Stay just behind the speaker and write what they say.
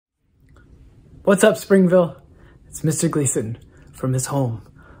What's up, Springville? It's Mr. Gleason from his home.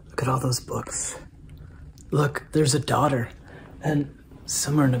 Look at all those books. Look, there's a daughter. And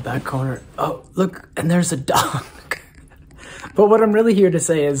somewhere in the back corner, oh, look, and there's a dog. But what I'm really here to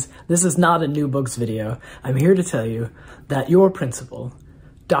say is, this is not a new books video. I'm here to tell you that your principal,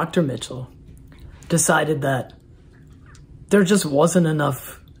 Dr. Mitchell, decided that there just wasn't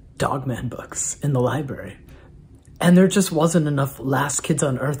enough Dogman books in the library. And there just wasn't enough Last Kids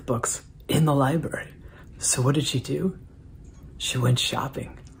on Earth books in the library. So what did she do? She went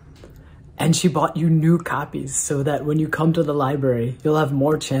shopping. And she bought you new copies so that when you come to the library, you'll have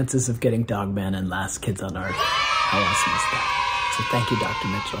more chances of getting Dogman and Last Kids on Earth. How awesome is that? So thank you, Dr.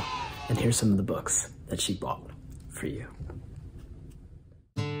 Mitchell. And here's some of the books that she bought for you.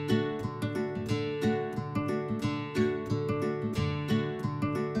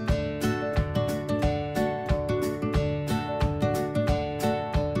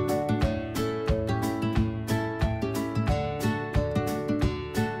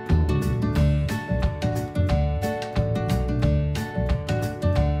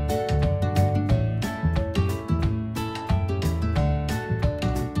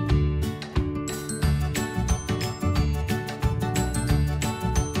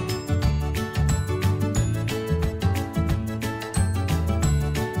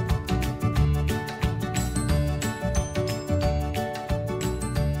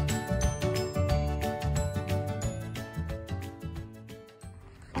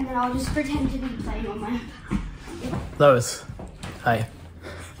 And then I'll just pretend to be playing on my phone. Lois, hi.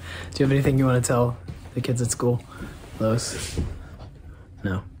 Do you have anything you want to tell the kids at school? Lois?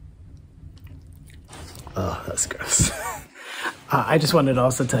 No? Oh, that's gross. I just wanted to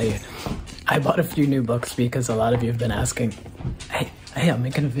also tell you, I bought a few new books because a lot of you have been asking, hey, I'm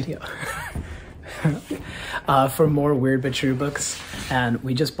making a video. For more Weird But True books, and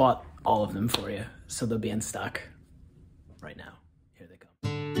we just bought all of them for you, so they'll be in stock right now. Here they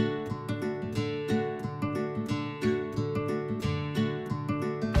come.